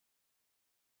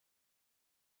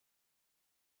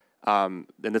And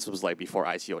this was like before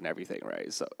ICO and everything,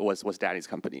 right? So it was Danny's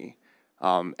company.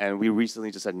 And we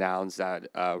recently just announced that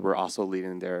we're also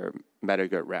leading their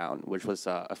Metagood round, which was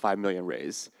a 5 million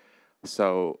raise.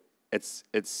 So it's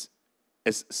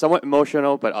somewhat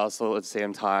emotional, but also at the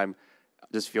same time,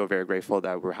 just feel very grateful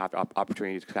that we have the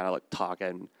opportunity to kind of like talk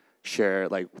and share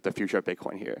like the future of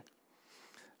Bitcoin here.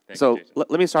 So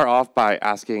let me start off by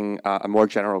asking a more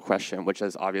general question, which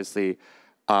is obviously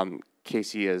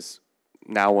Casey is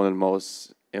now one of the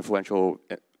most influential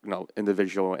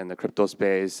individual in the crypto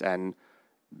space, and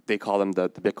they call them the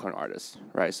Bitcoin artist,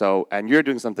 right? So, and you're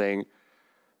doing something,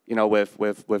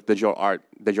 with digital art,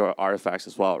 digital artifacts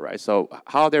as well, right? So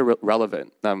how are they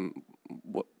relevant?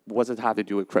 What does it have to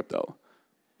do with crypto?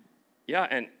 Yeah,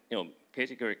 and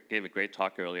Casey gave a great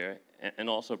talk earlier, and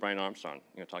also Brian Armstrong,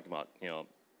 talking about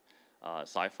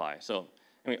sci-fi. So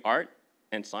I mean, art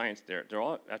and science, they're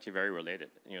all actually very related.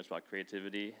 It's about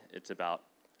creativity. It's about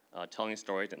telling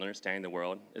stories and understanding the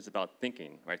world. It's about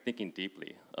thinking, right? Thinking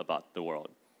deeply about the world.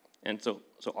 And so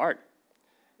art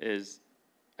is,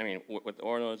 I mean, with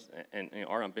Ornos and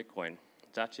art on Bitcoin,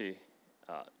 it's actually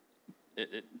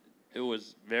it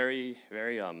was very,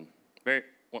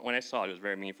 when I saw it, it was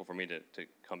very meaningful for me to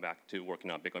come back to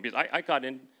working on Bitcoin, because I got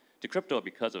into crypto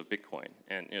because of Bitcoin,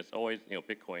 and it's always,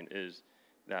 Bitcoin is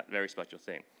that very special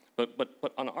thing. But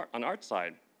on art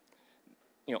side,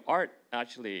 art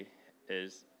actually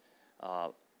is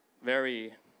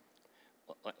very,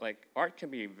 like art can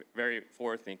be very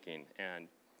forward-thinking, and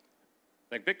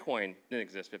like Bitcoin didn't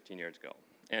exist 15 years ago,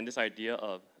 and this idea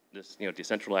of this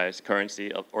decentralized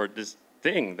currency or this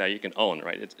thing that you can own,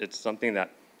 right? It's something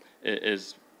that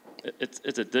it's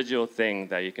a digital thing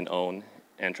that you can own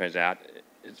and transact.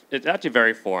 It's actually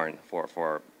very foreign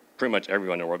for pretty much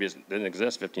everyone in the world, because it didn't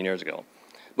exist 15 years ago.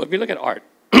 But if you look at art,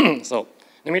 so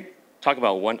let me talk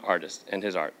about one artist and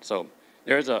his art. So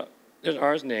there's an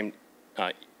artist named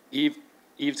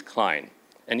Yves Klein,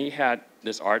 and he had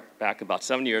this art back about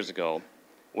 7 years ago,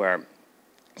 where,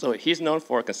 so he's known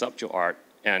for conceptual art,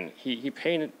 and he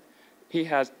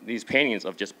has these paintings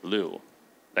of just blue,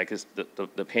 like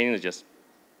the painting is just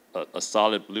a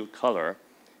solid blue color,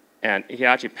 and he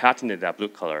actually patented that blue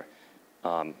color,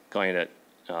 calling it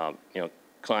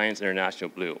Klein's International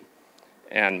Blue.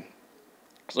 And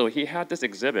so he had this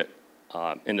exhibit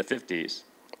in the 50s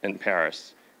in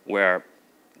Paris, where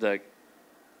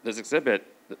this exhibit,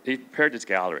 he prepared this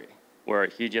gallery where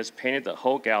he just painted the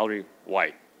whole gallery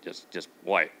white, just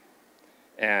white,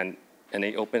 and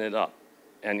he opened it up,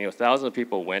 and thousands of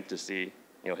people went to see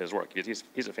his work, because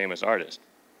he's a famous artist,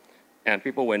 and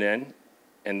people went in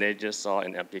and they just saw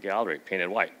an empty gallery painted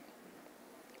white,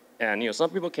 and some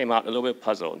people came out a little bit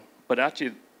puzzled, but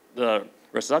actually the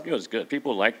reception was good.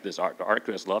 People liked this art. The art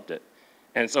critics loved it,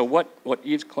 and so what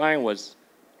Yves Klein was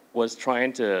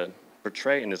trying to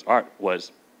portray in his art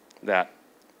was that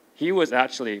he was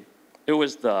actually, it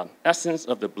was the essence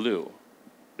of the blue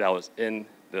that was in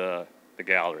the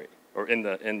gallery, or in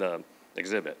the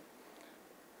exhibit.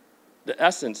 The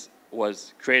essence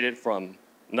was created from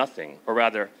nothing, or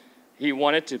rather, he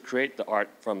wanted to create the art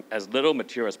from as little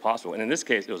material as possible. And in this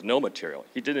case, it was no material.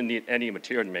 He didn't need any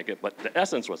material to make it, but the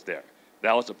essence was there.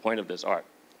 That was the point of this art.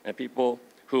 And people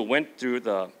who went through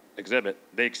the exhibit,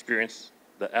 they experienced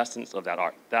the essence of that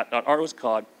art. That art was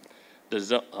called the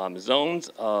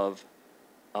Zones of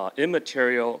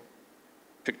Immaterial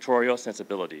Pictorial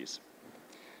Sensibilities.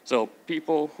 So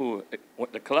people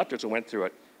the collectors who went through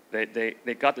it,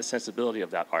 they got the sensibility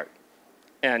of that art.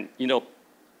 And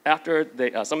after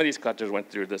some of these collectors went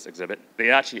through this exhibit,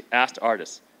 they actually asked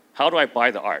artists, how do I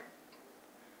buy the art?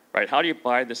 Right? How do you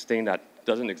buy this thing that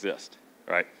doesn't exist?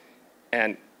 Right?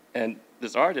 And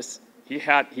this artist, he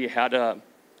had a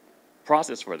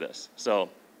process for this. So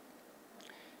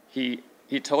he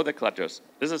told the collectors,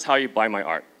 this is how you buy my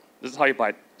art. This is how you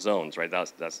buy Zones, right?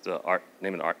 That's the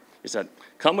name of the art. He said,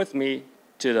 come with me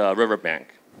to the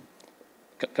riverbank.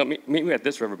 Meet me at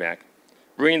this riverbank.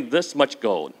 Bring this much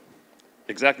gold.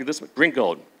 Exactly this much. Bring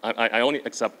gold. I only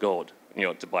accept gold,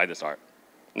 to buy this art.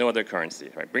 No other currency,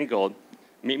 right? Bring gold.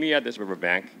 Meet me at this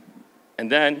riverbank.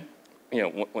 And then,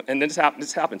 and then this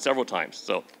happened several times.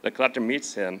 So the collector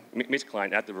meets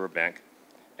Klein at the riverbank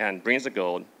and brings the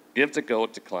gold, gives the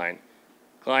gold to Klein.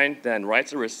 Klein then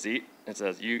writes a receipt and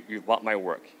says, you've bought my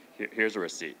work. Here's a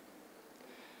receipt.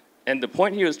 And the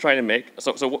point he was trying to make,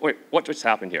 so what just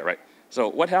happened here, right? So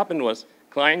what happened was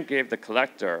Klein gave the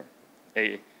collector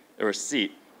a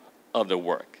receipt of the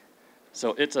work.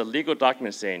 So it's a legal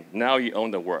document saying, now you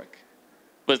own the work.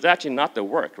 But it's actually not the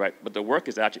work, right? But the work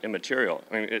is actually immaterial.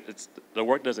 I mean, the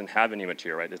work doesn't have any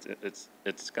material, right?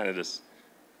 It's kind of this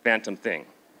phantom thing.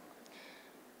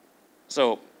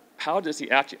 So how does he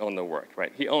actually own the work,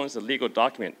 right? He owns the legal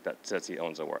document that says he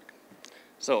owns the work.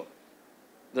 So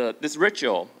this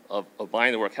ritual of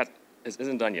buying the work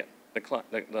isn't done yet.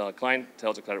 The client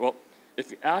tells the collector, well,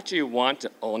 if you actually want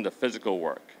to own the physical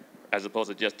work, as opposed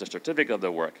to just the certificate of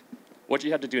the work, what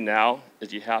you have to do now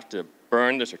is you have to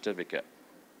burn the certificate,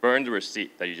 burn the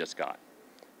receipt that you just got.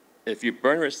 If you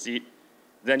burn a receipt,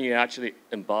 then you actually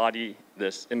embody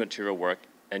this immaterial work,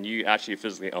 and you actually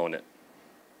physically own it.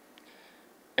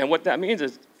 And what that means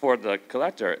is, for the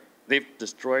collector, they've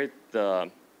destroyed the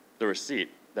receipt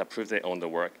that proves they own the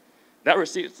work. That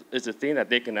receipt is the thing that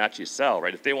they can actually sell,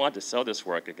 right? If they want to sell this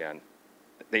work again,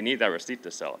 they need that receipt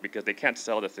to sell it, because they can't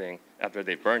sell the thing after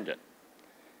they've burned it.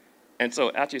 And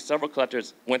so actually several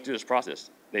collectors went through this process.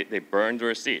 They burned the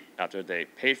receipt after they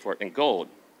paid for it in gold.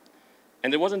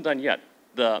 And it wasn't done yet.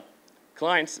 The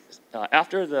clients,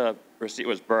 after the receipt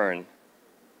was burned,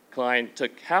 client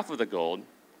took half of the gold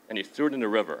and he threw it in the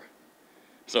river.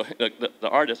 So the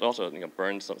artist also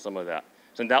burned some of that.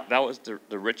 So that was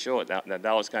the ritual, that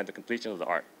was kind of the completion of the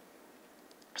art.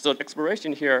 So the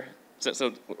exploration here,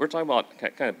 so we're talking about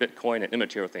kind of Bitcoin and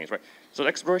immaterial things, right? So the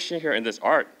exploration here in this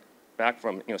art, back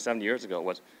from 7 years ago,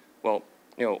 was, well,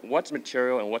 what's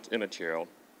material and what's immaterial,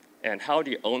 and how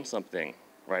do you own something,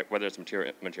 right? Whether it's material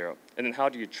or immaterial, and then how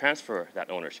do you transfer that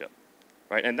ownership,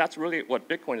 right? And that's really what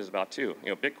Bitcoin is about too.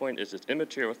 Bitcoin is this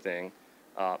immaterial thing,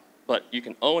 but you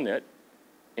can own it,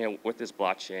 with this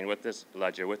blockchain, with this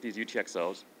ledger, with these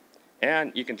UTXOs,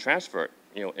 and you can transfer it,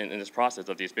 in this process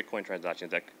of these Bitcoin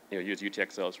transactions that use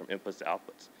UTXOs from inputs to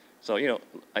outputs. So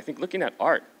I think looking at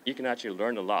art, you can actually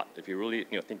learn a lot if you really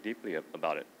think deeply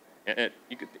about it. And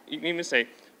you can even say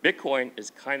Bitcoin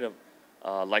is kind of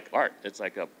like art. It's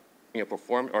like a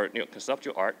performed or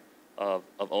conceptual art of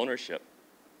ownership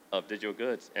of digital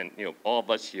goods, and all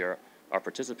of us here are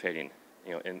participating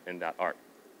in that art.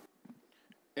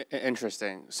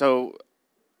 Interesting. So,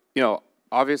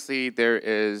 obviously there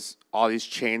is all these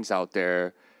chains out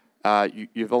there.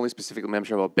 You've only specifically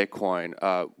mentioned about Bitcoin.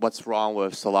 What's wrong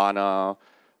with Solana,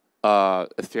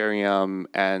 Ethereum,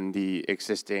 and the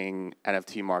existing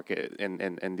NFT market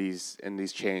in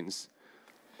these chains?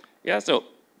 Yeah. So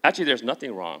actually, there's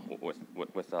nothing wrong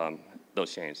with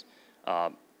those chains.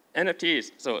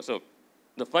 NFTs. So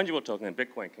the fungible token in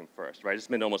Bitcoin came first, right? It's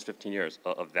been almost 15 years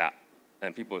of that.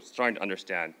 And people are starting to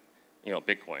understand,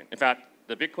 Bitcoin. In fact,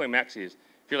 the Bitcoin maxis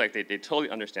feel like they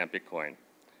totally understand Bitcoin,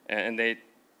 and they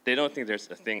don't think there's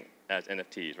a thing as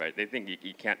NFTs, right? They think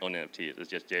you can't own NFTs. It's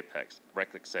just JPEGs,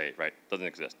 right-click save, right? Doesn't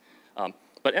exist.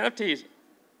 But NFTs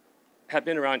have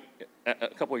been around a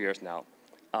couple of years now.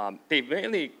 They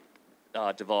mainly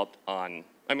developed on,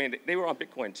 they were on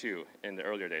Bitcoin too in the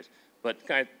earlier days, but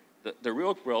kind of the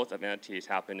real growth of NFTs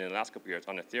happened in the last couple of years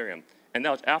on Ethereum, and that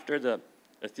was after the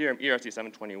Ethereum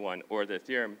ERC-721, or the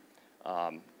Ethereum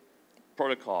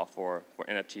protocol for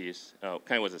NFTs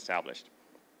kind of was established.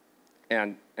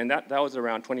 And that was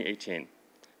around 2018.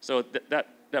 So that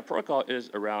protocol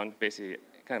is around basically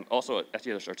kind of also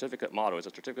actually a certificate model. It's a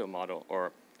certificate model,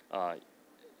 or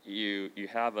you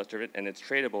have a certificate and it's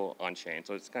tradable on chain.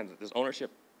 So it's kind of, this ownership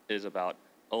is about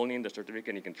owning the certificate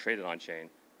and you can trade it on chain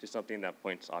to something that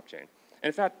points off chain. And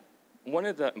in fact, one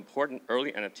of the important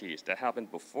early NFTs that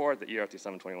happened before the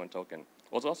ERC-721 token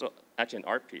was also actually an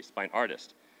art piece by an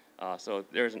artist. So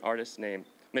there's an artist named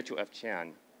Mitchell F.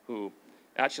 Chan who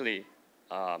actually,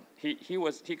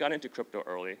 he got into crypto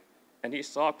early, and he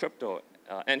saw crypto,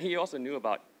 and he also knew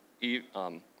about Yves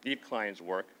Klein's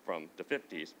work from the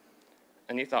 50s.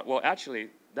 And he thought, well, actually,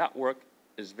 that work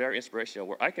is very inspirational,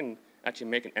 where I can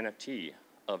actually make an NFT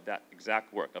of that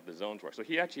exact work, of the zones work. So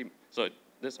he actually,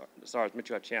 this artist,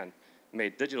 Mitchell F. Chan,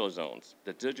 made digital zones,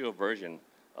 the digital version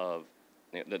of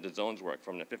the zones work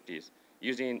from the 50s,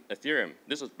 using Ethereum.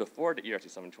 This was before the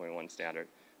ERC-721 standard.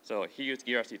 So he used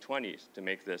ERC-20s to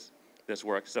make this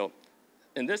work. So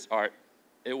in this art,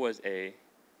 it was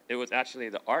actually,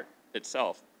 the art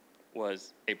itself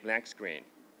was a blank screen.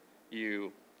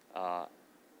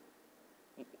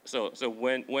 So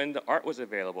when the art was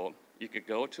available, you could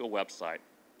go to a website,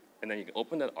 and then you could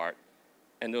open that art,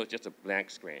 and it was just a blank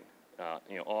screen.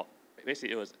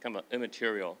 Basically, it was kind of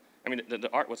immaterial. The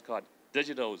art was called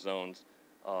digital zones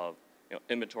of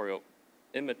immaterial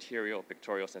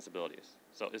pictorial sensibilities.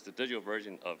 So it's the digital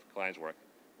version of Klein's work,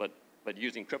 but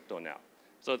using crypto now.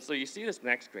 So you see this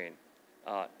blank screen,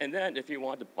 and then if you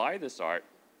want to buy this art,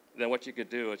 then what you could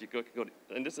do is you go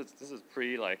and this is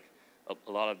pre like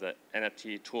a lot of the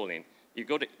NFT tooling. You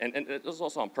go to, and it was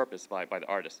also on purpose by the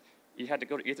artist. You had to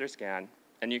go to Etherscan,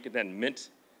 and you could then mint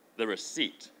the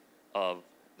receipt of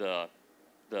the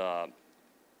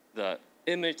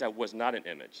image that was not an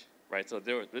image, right? So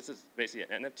this is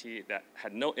basically an NFT that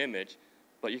had no image,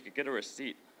 but you could get a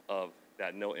receipt of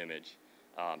that no image.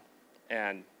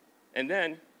 And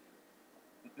then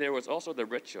there was also the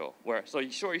ritual where, so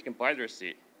sure, you can buy the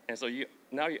receipt, and so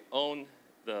now you own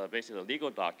basically the legal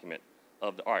document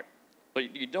of the art,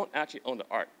 but you don't actually own the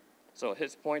art. So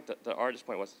his point, the artist's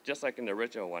point was, just like in the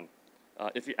original one,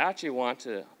 if you actually want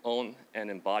to own and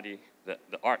embody the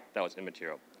art that was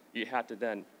immaterial, you had to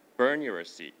then burn your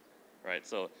receipt, right?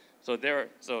 So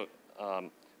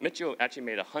Mitchell actually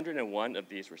made 101 of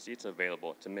these receipts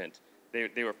available to mint.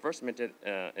 They were first minted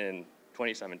in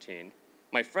 2017.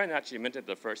 My friend actually minted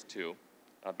the first two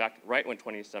back right when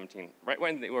 2017, right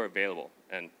when they were available.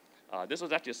 And this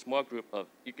was actually a small group of,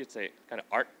 you could say, kind of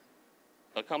art,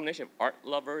 a combination of art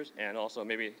lovers and also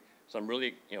maybe some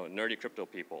really nerdy crypto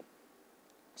people.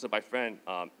 So my friend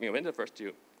minted the first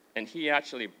two, and he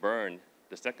actually burned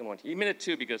the second one. He minted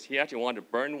two because he actually wanted to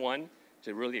burn one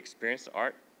to really experience the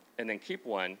art, and then keep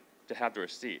one to have the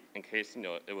receipt in case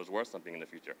it was worth something in the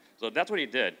future. So that's what he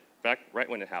did back right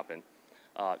when it happened.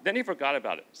 Then he forgot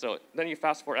about it. So then you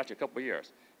fast forward actually a couple of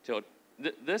years till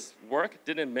this work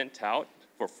didn't mint out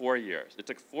for 4 years. It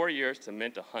took 4 years to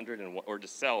mint 101 or to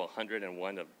sell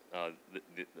 101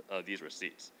 of these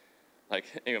receipts. Like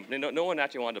no one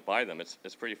actually wanted to buy them.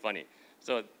 It's pretty funny.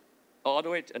 So all the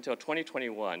way until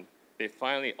 2021, they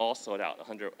finally all sold out,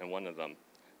 101 of them.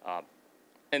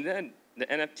 And then the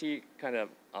NFT kind of,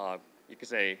 you could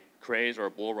say, craze or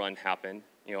bull run happened,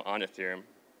 on Ethereum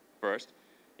first.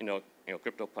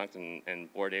 CryptoPunks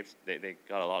and Bored Apes, they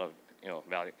got a lot of,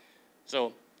 value.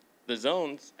 So the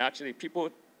zones, actually, people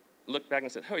looked back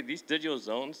and said, hey, these digital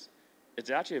zones, it's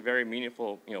actually a very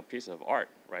meaningful, piece of art,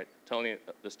 right? Telling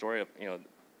the story of,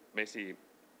 basically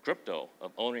crypto,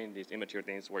 of owning these immaterial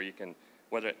things where you can,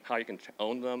 how you can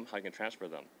own them, how you can transfer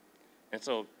them. And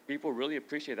so people really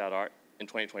appreciate that art in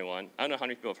 2021. I don't know how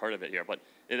many people have heard of it here, but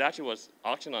it actually was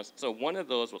auctioned on, so one of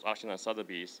those was auctioned on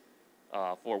Sotheby's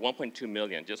for 1.2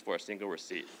 million just for a single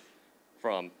receipt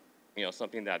from,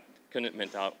 something that couldn't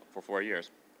mint out for 4 years.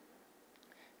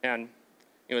 And,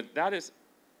 that is,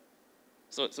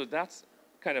 so that's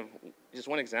kind of just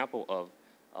one example of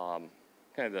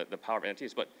kind of the power of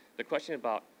NFTs. But the question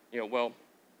about, well,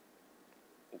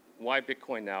 why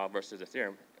Bitcoin now versus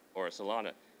Ethereum or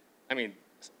Solana? I mean,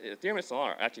 Ethereum and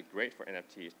Solana are actually great for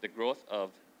NFTs. The growth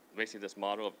of basically this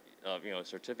model of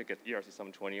certificate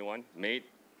ERC-721 made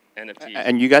NFTs.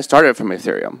 And you guys started from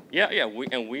Ethereum. Yeah,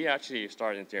 we actually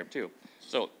started in Ethereum too.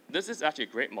 So this is actually a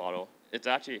great model. It's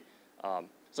actually,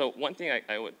 so one thing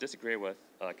I would disagree with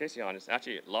Casey on is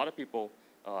actually a lot of people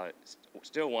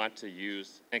still want to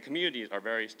use, and communities are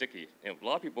very sticky. A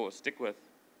lot of people stick with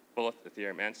both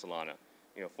Ethereum and Solana,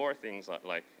 for things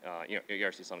like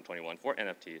ERC-721, for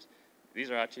NFTs. These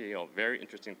are actually very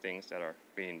interesting things that are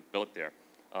being built there.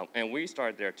 And we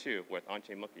started there too with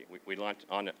OnChainMonkey. We launched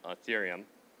on Ethereum.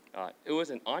 It was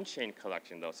an on-chain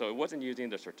collection though, so it wasn't using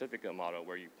the certificate model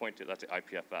where you point to, let's say,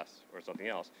 IPFS or something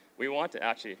else. We want to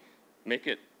actually make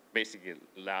it basically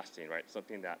lasting, right?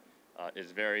 Something that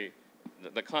is very,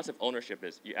 the concept of ownership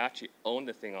is you actually own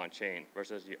the thing on-chain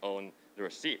versus you own the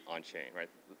receipt on-chain, right?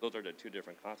 Those are the two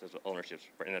different concepts of ownerships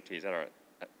for NFTs that are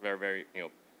very, very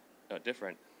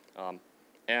different.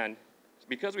 And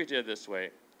because we did it this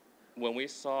way, when we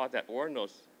saw that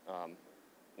Ordinals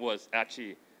was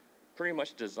actually pretty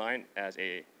much designed as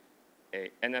a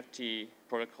NFT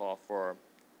protocol for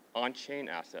on-chain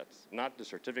assets, not the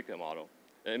certificate model,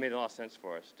 it made a lot of sense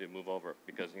for us to move over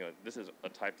because this is a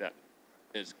type that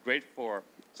is great for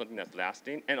something that's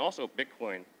lasting, and also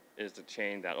Bitcoin is the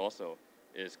chain that also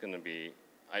is going to be,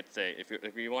 I'd say,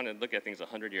 if you want to look at things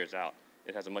 100 years out,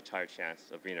 it has a much higher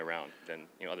chance of being around than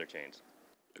other chains.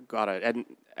 Got it.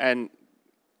 And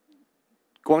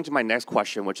going to my next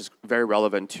question, which is very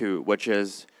relevant too, which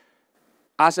is,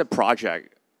 as a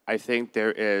project, I think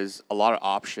there is a lot of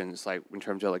options, like in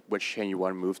terms of like which chain you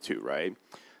want to move to, right?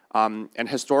 And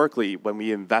historically, when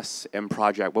we invest in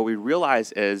project, what we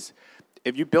realize is,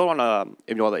 if you build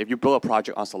if you build a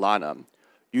project on Solana,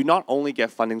 you not only get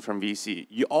funding from VC,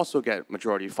 you also get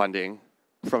majority funding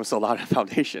from Solana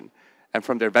Foundation and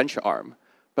from their venture arm.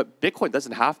 But Bitcoin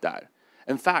doesn't have that.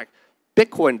 In fact,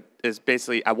 Bitcoin is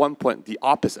basically, at one point, the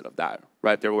opposite of that,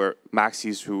 right? There were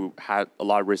maxis who had a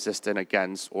lot of resistance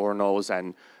against ordinals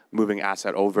and moving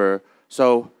asset over.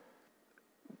 So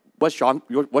what's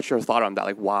your thought on that?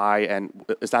 Like, why, and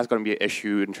is that going to be an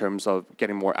issue in terms of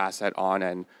getting more asset on,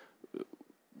 and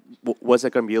what's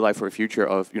it going to be like for the future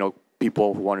of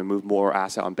people who want to move more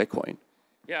asset on Bitcoin?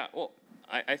 Yeah, well,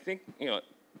 I think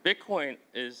Bitcoin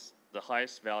is the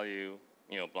highest value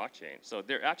blockchain. So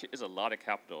there actually is a lot of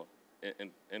capital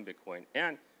in Bitcoin,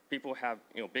 and people have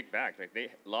big bags. Right?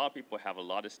 A lot of people have a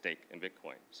lot of stake in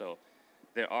Bitcoin. So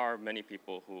there are many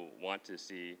people who want to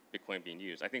see Bitcoin being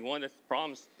used. I think one of the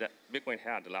problems that Bitcoin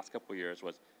had the last couple of years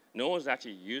was no one was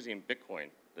actually using Bitcoin,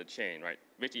 the chain, right?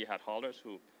 Basically, you had holders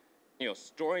who,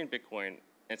 storing Bitcoin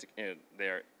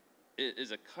there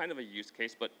is a kind of a use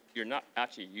case, but you're not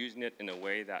actually using it in a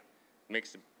way that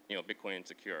makes Bitcoin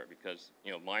secure because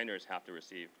miners have to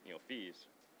receive fees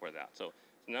for that. So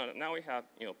now we have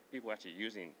people actually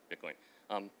using Bitcoin.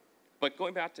 But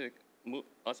going back to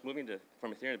us moving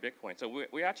from Ethereum to Bitcoin, so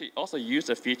we actually also use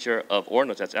a feature of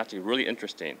ordinals that's actually really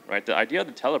interesting, right? The idea of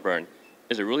the teleburn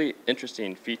is a really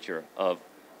interesting feature of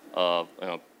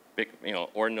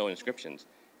ordinal inscriptions.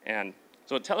 And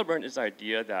so a teleburn is the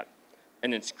idea that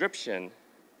an inscription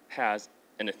has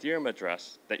an Ethereum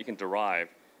address that you can derive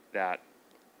that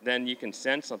then you can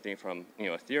send something from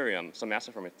Ethereum, some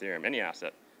asset from Ethereum, any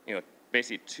asset,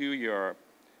 basically to your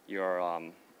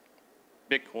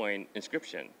Bitcoin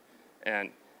inscription.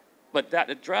 But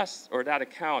that address or that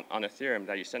account on Ethereum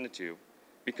that you send it to,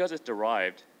 because it's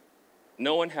derived,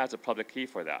 no one has a public key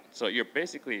for that. So you're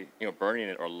basically burning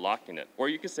it or locking it. Or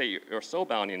you could say you're soul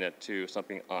bounding it to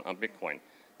something on Bitcoin.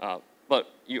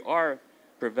 But you are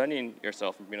preventing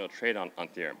yourself from being able to trade on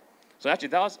Ethereum. So actually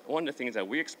that was one of the things that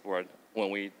we explored when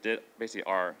we did basically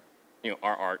our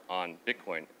art on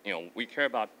Bitcoin. We care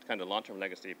about kind of long-term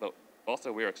legacy, but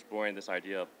also we were exploring this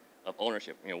idea of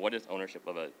ownership. What is ownership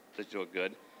of a digital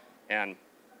good? And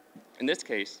in this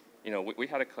case, we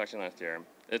had a collection on Ethereum.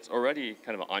 It's already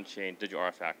kind of an on-chain digital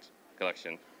artifact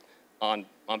collection. On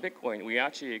Bitcoin, we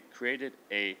actually created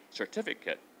a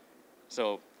certificate.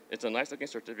 So it's a nice-looking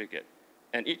certificate.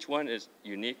 And each one is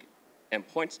unique and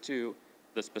points to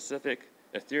the specific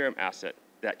Ethereum asset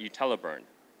that you teleburn.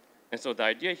 And so the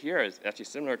idea here is actually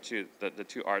similar to the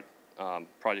two art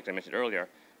projects I mentioned earlier.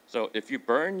 So if you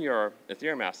burn your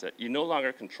Ethereum asset, you no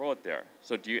longer control it there.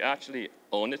 So do you actually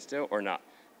own it still or not?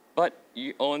 But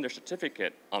you own the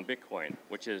certificate on Bitcoin,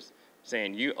 which is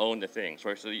saying you own the thing.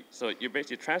 So you're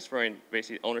basically transferring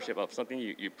ownership of something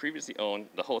you previously owned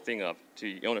the whole thing of to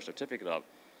you own a certificate of.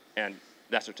 And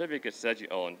that certificate says you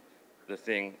own the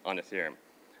thing on Ethereum.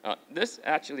 This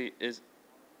actually is,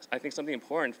 I think, something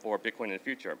important for Bitcoin in the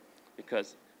future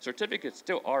because certificates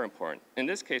still are important. In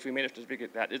this case, we made a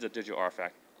certificate that is a digital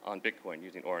artifact on Bitcoin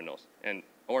using ordinals. And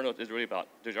ordinals is really about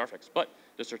digital artifacts. But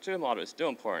the certificate model is still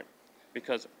important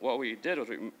because what we did was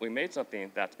we made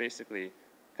something that's basically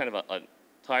kind of a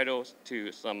title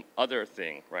to some other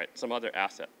thing, right? Some other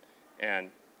asset. And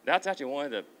that's actually one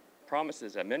of the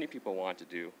promises that many people want to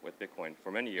do with Bitcoin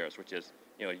for many years, which is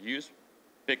use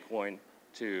Bitcoin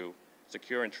to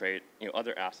secure and trade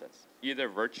other assets, either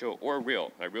virtual or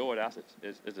real. Real world assets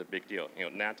is a big deal.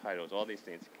 NAND titles, all these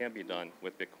things can be done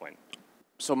with Bitcoin.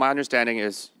 So my understanding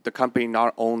is the company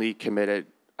not only committed,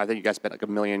 I think you guys spent like $1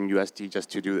 million USD just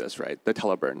to do this, right? The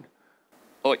teleburn.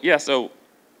 Oh yeah. So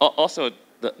also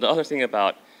the other thing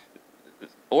about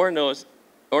ordinal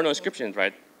inscriptions,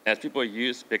 right? As people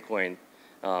use Bitcoin,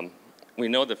 we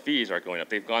know the fees are going up.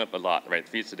 They've gone up a lot, right?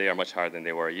 The fees today are much higher than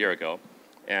they were a year ago,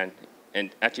 and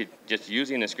actually just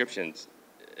using inscriptions,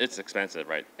 it's expensive,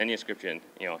 right? Any inscription,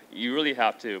 you really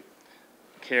have to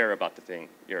care about the thing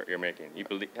you're making. You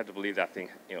have to believe that thing,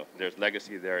 there's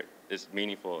legacy there, is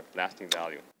meaningful, lasting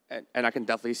value. And I can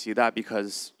definitely see that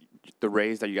because the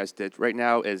raise that you guys did right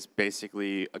now is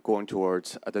basically going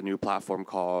towards the new platform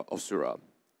called Osura,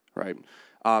 right?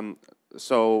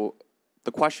 So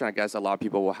the question I guess a lot of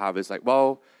people will have is like,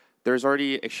 well, there's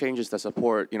already exchanges that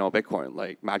support, Bitcoin,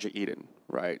 like Magic Eden,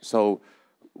 right? So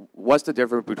what's the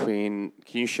difference between,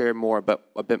 can you share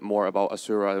a bit more about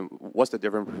Osura, and what's the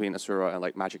difference between Osura and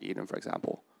like Magic Eden, for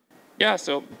example? Yeah,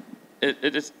 so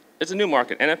it's a new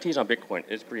market. NFTs on Bitcoin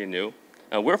is pretty new.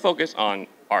 We're focused on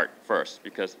art first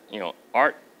because,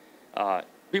 art,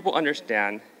 people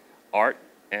understand art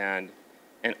and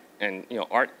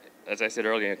art, as I said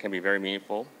earlier, can be very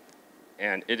meaningful.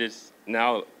 And it is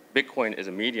now, Bitcoin is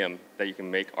a medium that you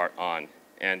can make art on.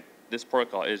 And this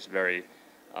protocol is very,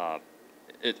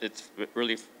 it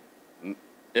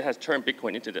has turned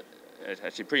Bitcoin into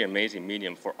actually pretty amazing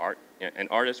medium for art. And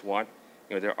artists want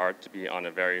their art to be on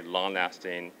a very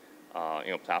long-lasting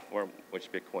platform, which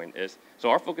Bitcoin is. So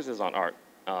our focus is on art.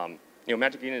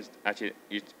 Magic Eden is actually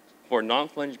for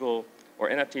non-fungible or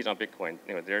NFTs on Bitcoin.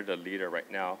 They're the leader right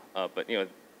now. But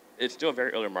it's still a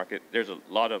very early market. There's a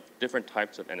lot of different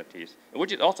types of NFTs,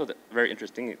 which is also the very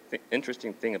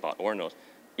interesting thing about ordinals.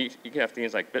 You can have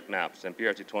things like bitmaps and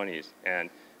BRC20s, and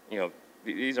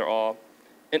these are all,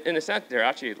 in a sense, they're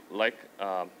actually like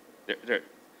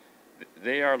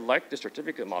they are like the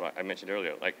certificate model I mentioned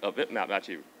earlier. Like a bitmap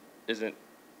actually isn't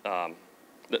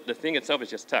the thing itself is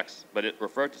just text, but it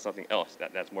referred to something else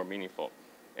that's more meaningful.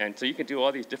 And so you can do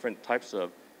all these different types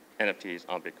of NFTs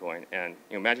on Bitcoin, and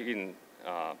Magic Eden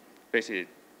basically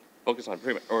focus on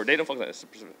pretty much, or they don't focus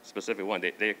on a specific one.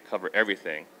 They cover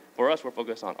everything. For us, we're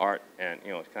focused on art and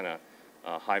kind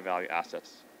of high value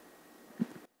assets.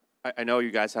 I know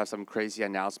you guys have some crazy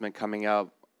announcement coming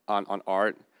up on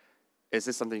art. Is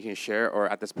this something you can share, or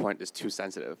at this point it's too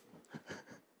sensitive?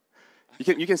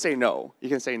 you can say no. You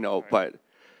can say no, right. But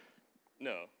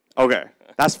no. Okay,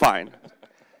 that's fine.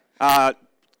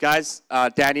 Guys,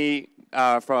 Danny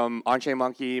from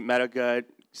OnChainMonkey, Metagood,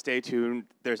 stay tuned.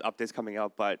 There's updates coming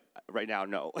up, but right now,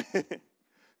 no.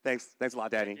 Thanks a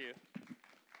lot, Danny. Thank you.